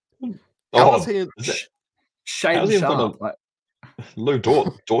 How was he in Shade Sharp? Like, Lou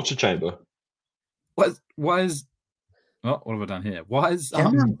Torture Chamber. Why is... Oh, what have I done here? Why is...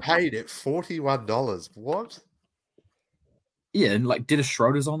 Cameron Payne at $41? What? Yeah, and like Dennis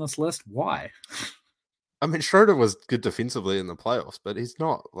Schroeder's on this list. Why? I mean, Schroeder was good defensively in the playoffs, but he's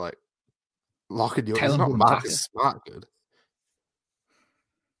not like locking you. He's not Marcus Smart good.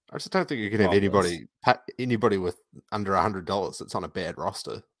 I just don't think you can have anybody with under $100 that's on a bad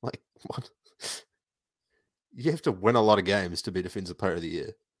roster. Like, what? You have to win a lot of games to be Defensive Player of the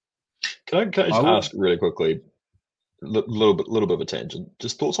Year. Can I just ask really quickly, little bit of a tangent,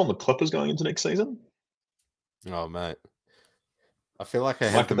 just thoughts on the Clippers going into next season? Oh, mate. I feel like I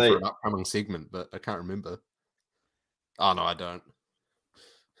have them for an upcoming segment, but I can't remember. Oh, no, I don't.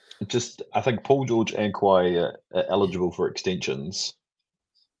 Just, I think Paul George and Kawhi are eligible for extensions.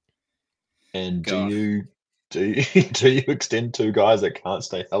 And do you extend two guys that can't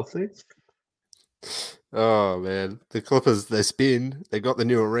stay healthy? Oh, man. The Clippers, they got the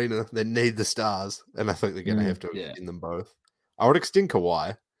new arena, they need the stars, and I think they're going to have to extend them both. I would extend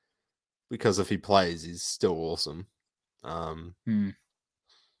Kawhi, because if he plays, he's still awesome. And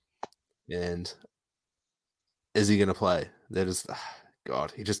is he going to play? That is,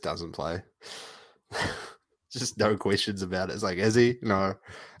 God, he just doesn't play. Just no questions about it. It's like, is he? No.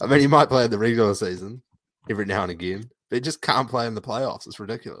 I mean, he might play in the regular season every now and again, but he just can't play in the playoffs. It's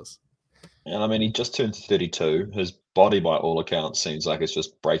ridiculous. And I mean, he just turned 32. His body, by all accounts, seems like it's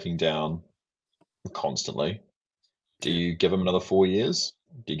just breaking down constantly. Do you give him another 4 years?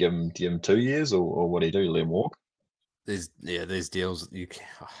 Do you give him 2 years, or what do you do? Let him walk? These deals,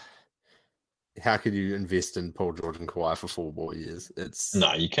 how could you invest in Paul George and Kawhi for 4 more years?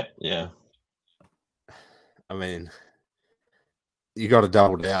 No, you can't. Yeah. I mean, you got to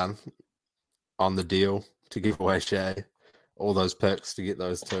double down on the deal to give away Shea, all those picks to get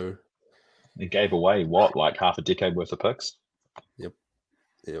those two. They gave away what, like half a decade worth of picks? Yep.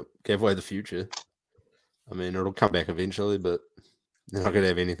 Gave away the future. I mean, it'll come back eventually, but they're not going to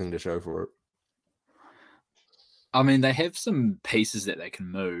have anything to show for it. I mean, they have some pieces that they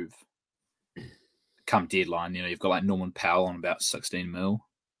can move come deadline. You know, you've got like Norman Powell on about 16 mil.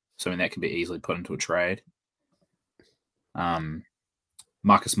 So, I mean, that can be easily put into a trade.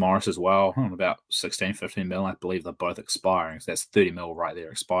 Marcus Morris as well, about 16, 15 mil. I believe they're both expiring. So that's 30 mil right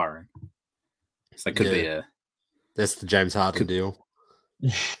there expiring. So that could be a... That's the James Harden deal.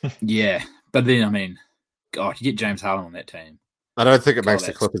 Yeah. But then, I mean, God, you get James Harden on that team. I don't think it makes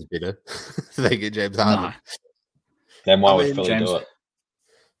the Clippers better. They get James Harden. No. Then why would Philly do it?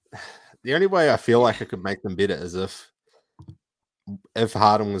 The only way I feel like it could make them better is if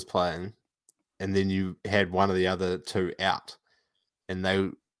Harden was playing and then you had one of the other two out. And they,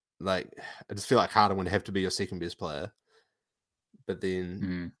 I just feel like Harden would have to be your second best player. But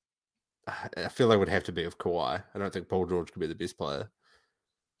then I feel like it would have to be with Kawhi. I don't think Paul George could be the best player.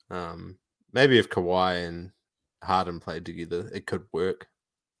 Maybe if Kawhi and Harden played together, it could work.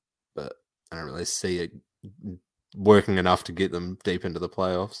 But I don't really see it working enough to get them deep into the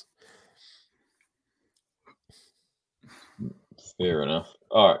playoffs. Fair enough.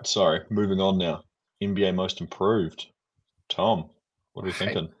 All right, sorry. Moving on now. NBA Most Improved. Tom, what are you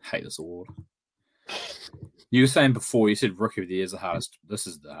thinking? Hate this award. You were saying before, you said Rookie of the Year is the hardest. This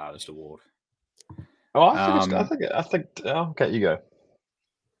is the hardest award. Oh, I think. Okay, you go.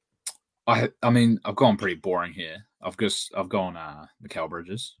 I mean, I've gone pretty boring here. I've gone Mikal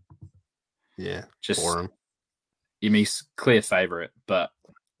Bridges. Yeah, just boring. He's clear favorite, but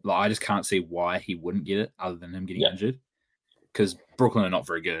I just can't see why he wouldn't get it other than him getting injured. Because Brooklyn are not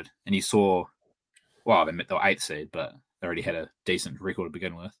very good, and he saw. Well, they were 8th seed, but they already had a decent record to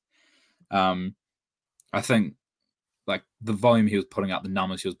begin with. I think the volume he was putting up, the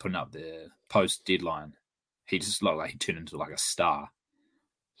numbers he was putting up there post deadline, he just looked like he turned into a star.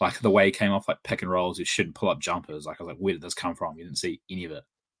 The way he came off pick and rolls, he shouldn't pull up jumpers. I was like, where did this come from? You didn't see any of it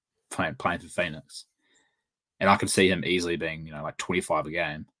playing for Phoenix. And I could see him easily being, 25 a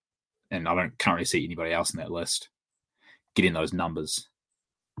game. And I don't currently see anybody else in that list getting those numbers.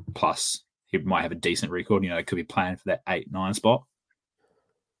 Plus, he might have a decent record. Could be playing for that 8-9 spot.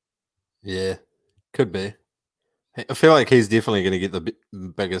 Yeah, could be. I feel like he's definitely going to get the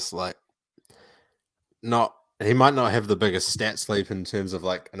biggest, he might not have the biggest stat sleep in terms of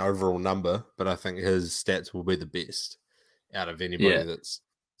an overall number, but I think his stats will be the best out of anybody that's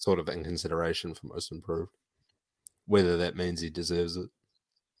sort of in consideration for Most Improved. Whether that means he deserves it.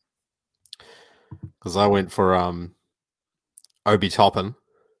 Because I went for Obi Toppin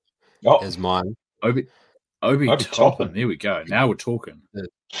as mine. Obi Toppin. There we go. Now we're talking.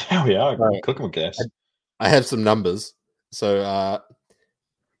 Here we are. Cooking with gas. I have some numbers. So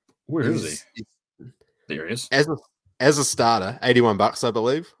where is he? There he is. As a starter, $81, I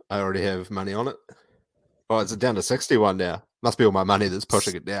believe. I already have money on it. Oh, it's down to 61 now. Must be all my money that's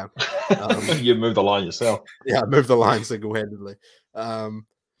pushing it down. You moved the line yourself. Yeah, I moved the line single-handedly.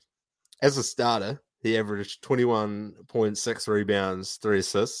 As a starter, he averaged 21.6 rebounds, 3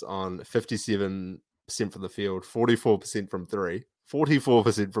 assists on 57% from the field, 44% from 3,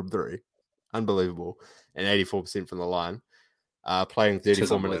 44% from 3. Unbelievable. And 84% from the line. Playing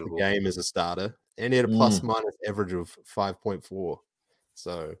 34 minutes a game as a starter. And he had a plus-minus average of 5.4.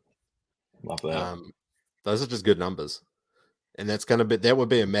 So, love that. Those are just good numbers. And that would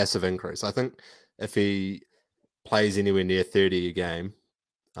be a massive increase. I think if he plays anywhere near 30 a game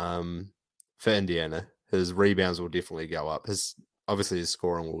for Indiana, his rebounds will definitely go up. Obviously his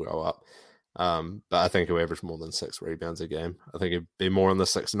scoring will go up. But I think he'll average more than 6 rebounds a game. I think he'd be more in the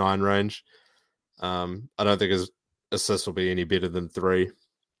 6-9 range. I don't think his assists will be any better than 3.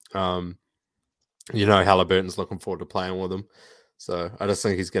 Halliburton's looking forward to playing with him. So I just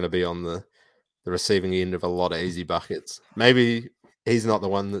think he's going to be on the receiving end of a lot of easy buckets. Maybe he's not the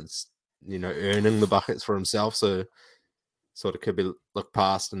one that's, earning the buckets for himself. So sort of could be looked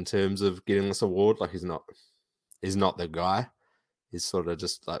past in terms of getting this award. He's not the guy. He's sort of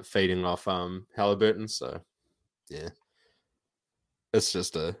just feeding off Halliburton. So yeah, it's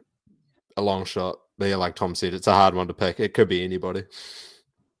just a long shot. But yeah, like Tom said, it's a hard one to pick. It could be anybody.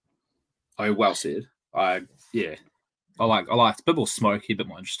 Oh, well said. I like a bit more smoky, a bit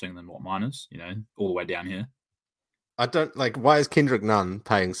more interesting than what mine is, all the way down here. I don't why is Kendrick Nunn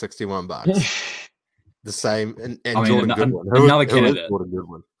paying $61? The same and Jordan Goodwin. Another candidate. Jordan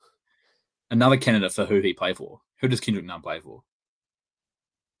Goodwin? Another candidate for who he play for. Who does Kendrick Nunn play for?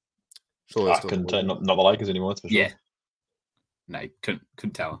 Sure, I couldn't tell. Not the Lakers anymore, that's for sure. Yeah. No,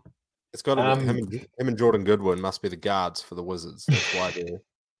 couldn't tell. It's got to be him and Jordan Goodwin must be the guards for the Wizards.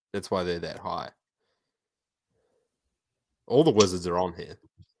 That's why they're that high. All the Wizards are on here.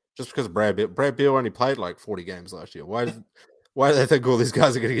 Just because Brad Beal only played 40 games last year. Why do they think all these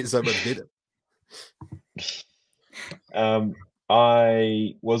guys are going to get so much better?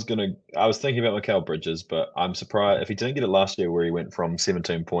 I was thinking about Mikal Bridges, but I'm surprised if he didn't get it last year where he went from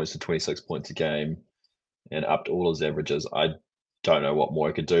 17 points to 26 points a game and upped all his averages. I don't know what more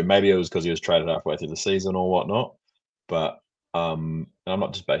he could do. Maybe it was because he was traded halfway through the season or whatnot. But and I'm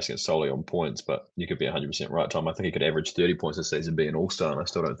not just basing it solely on points, but you could be 100% right, Tom. I think he could average 30 points this season, be an all-star, and I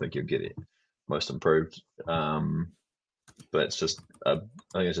still don't think he'll get it most improved. But it's just, I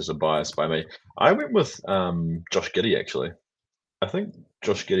think it's just a bias by me. I went with Josh Giddey, actually. I think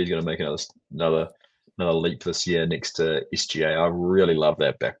Josh Giddey's going to make another leap this year next to SGA. I really love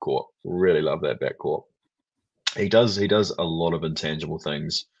that backcourt. Really love that backcourt. He does a lot of intangible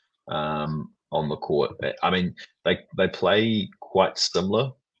things on the court. I mean, they play quite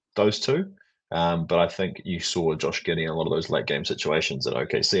similar, those two. But I think you saw Josh Giddey in a lot of those late game situations at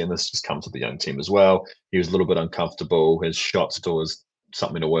OKC, and this just comes with the young team as well. He was a little bit uncomfortable. His shot still is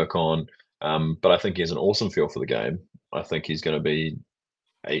something to work on. But I think he has an awesome feel for the game. I think he's going to be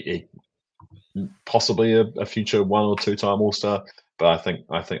possibly a future 1 or 2 time All-Star. But I think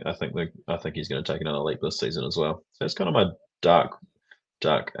he's going to take another leap this season as well. So it's kind of my dark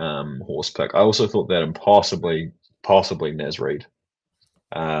horse pick. I also thought that and possibly Naz Reid.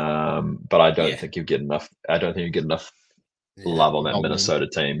 But I don't think you get enough. I don't think you get enough love on that Minnesota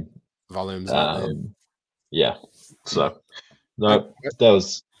team. Volumes. Yeah. So no, that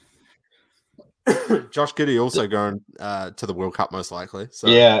was Josh Giddey also going to the World Cup most likely. So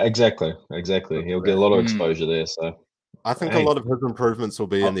yeah, exactly. He'll get a lot of exposure there. So I think a lot of his improvements will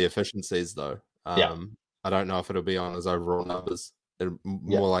be in the efficiencies, though. I don't know if it'll be on his overall numbers. It'll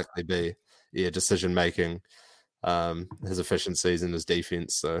more likely be decision making, his efficiencies and his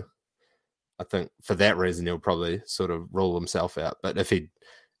defense. So I think for that reason he'll probably sort of rule himself out. But if he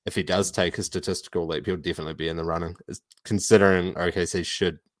does take a statistical leap, he'll definitely be in the running. Considering OKC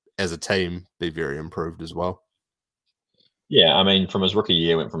should, as a team, be very improved as well. Yeah, I mean, from his rookie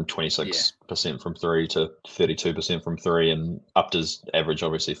year, went from 26% from 3 to 32% from 3, and upped his average,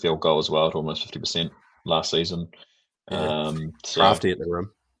 obviously, field goal as well to almost 50% last season. So crafty at the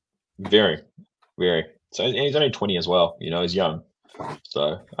rim. Very, very. So he's only 20 as well. He's young.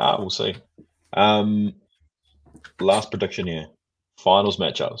 So we'll see. Last prediction here. Finals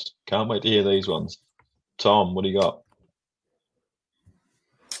matchups. Can't wait to hear these ones. Tom, what do you got?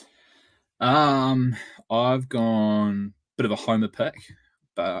 I've gone bit of a homer pick,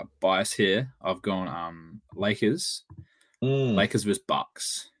 but bias here. I've gone Lakers. Lakers versus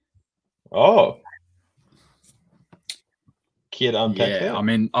Bucks. Oh. Care to unpack that? I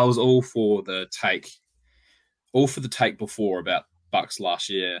mean, I was all for the take before about Bucks last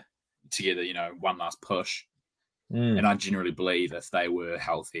year to get one last push. And I genuinely believe if they were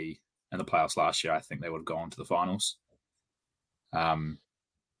healthy in the playoffs last year, I think they would have gone to the finals. I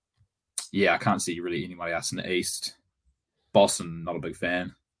can't see really anybody else in the East. Boston, not a big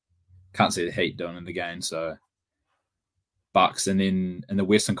fan. Can't see the Heat doing in the game. So Bucks, and then in the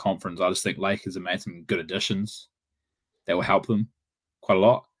Western Conference, I just think Lakers have made some good additions that will help them quite a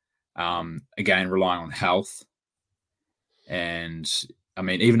lot. Again, relying on health. And I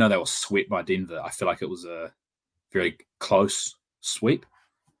mean, even though they were swept by Denver, I feel like it was a very close sweep.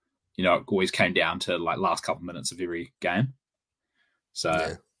 It always came down to like last couple of minutes of every game.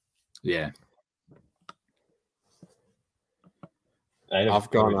 So, yeah.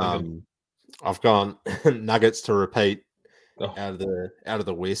 I've gone Nuggets to repeat out of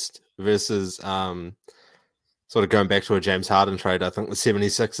the West versus sort of going back to a James Harden trade. I think the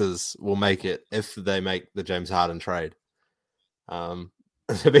 76ers will make it if they make the James Harden trade.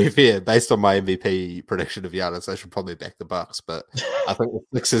 To be fair, based on my MVP prediction of Giannis, I should probably back the Bucks, but I think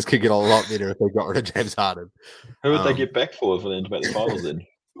the Sixers could get a lot better if they got rid of James Harden. Who would they get back for them to make the finals then?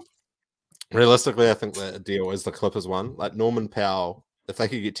 Realistically, I think the deal is the Clippers one. Like Norman Powell, if they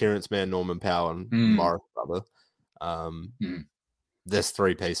could get Terrence Mann, Norman Powell, and Morris brother, there's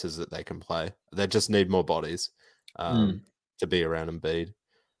 3 pieces that they can play. They just need more bodies to be around Embiid.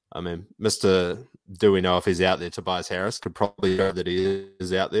 I mean, Mr. Do we know if he's out there? Tobias Harris could probably know that he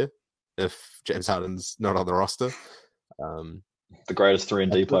is out there if James Harden's not on the roster. The greatest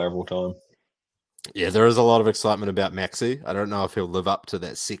 3-and-D player of all time. Yeah, there is a lot of excitement about Maxey. I don't know if he'll live up to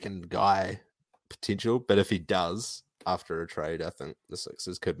that second guy potential, but if he does after a trade, I think the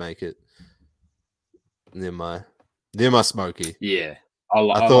Sixers could make it. They're my Smokey. Yeah,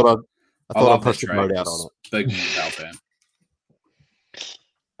 I thought I'd push the boat out on it. Big Powell fan.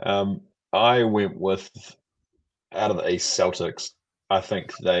 I went with out of the East Celtics. I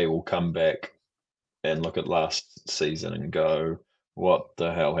think they will come back and look at last season and go, "What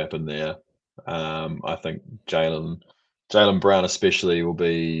the hell happened there?" I think Jaylen Brown especially will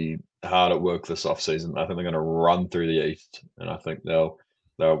be hard at work this offseason. I think they're going to run through the East, and I think they'll.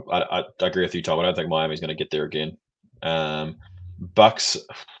 I agree with you, Tom. I don't think Miami's going to get there again. Bucks,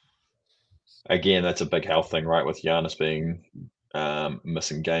 again, that's a big health thing, right? With Giannis being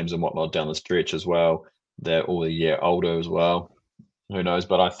missing games and whatnot down the stretch as well. They're all a year older as well. Who knows?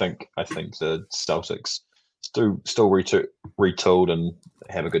 But I think the Celtics still retooled and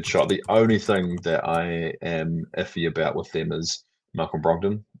have a good shot. The only thing that I am iffy about with them is Malcolm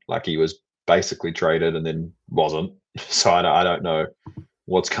Brogdon. Like, he was basically traded and then wasn't. So I don't know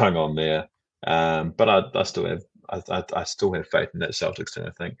what's going on there. But I still have I still have faith in that Celtics team,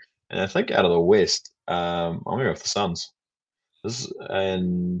 I think. And I think out of the West, I'm going to go with the Suns.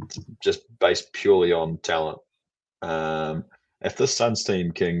 And just based purely on talent. If the Suns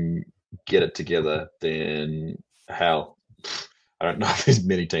team can get it together, then hell, I don't know if there's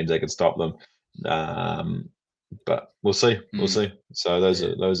many teams that can stop them. But we'll see. We'll see. So those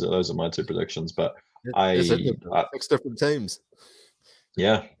are my two predictions. But six different teams.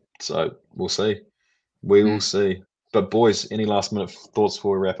 Yeah. So we'll see. We will see. But boys, any last minute thoughts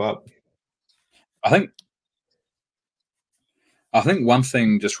before we wrap up? I think one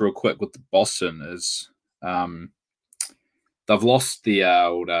thing, just real quick, with Boston is they've lost the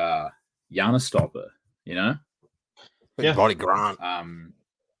old Giannis stopper. You know, Body Grant.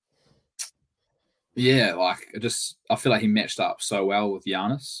 Yeah, like I feel like he matched up so well with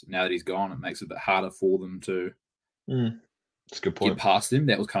Giannis. Now that he's gone, it makes it a bit harder for them to that's a good point. Get past him.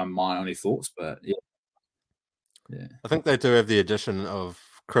 That was kind of my only thoughts, but yeah. I think they do have the addition of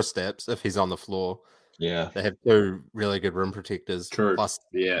Chris Stapps if he's on the floor. Yeah, they have two really good rim protectors. True. Plus,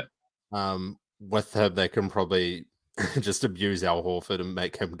 with him they can probably just abuse Al Horford and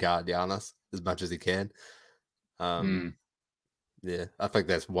make him guard Giannis as much as he can. Yeah, I think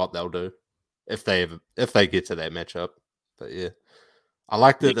that's what they'll do if they get to that matchup. But yeah, I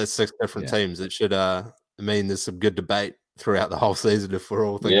like that there's six different teams. It should mean there's some good debate throughout the whole season if we're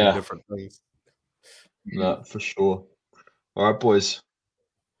all thinking different things. No, for sure. All right, boys.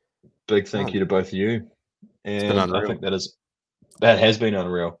 Big thank you to both of you. And I think that has been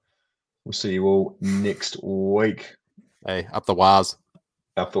unreal. We'll see you all next week. Hey, up the wires.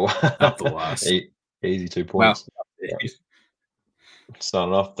 Up the wires. Easy 2 points. Wow.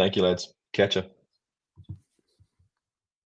 Starting off. Thank you, lads. Catch ya.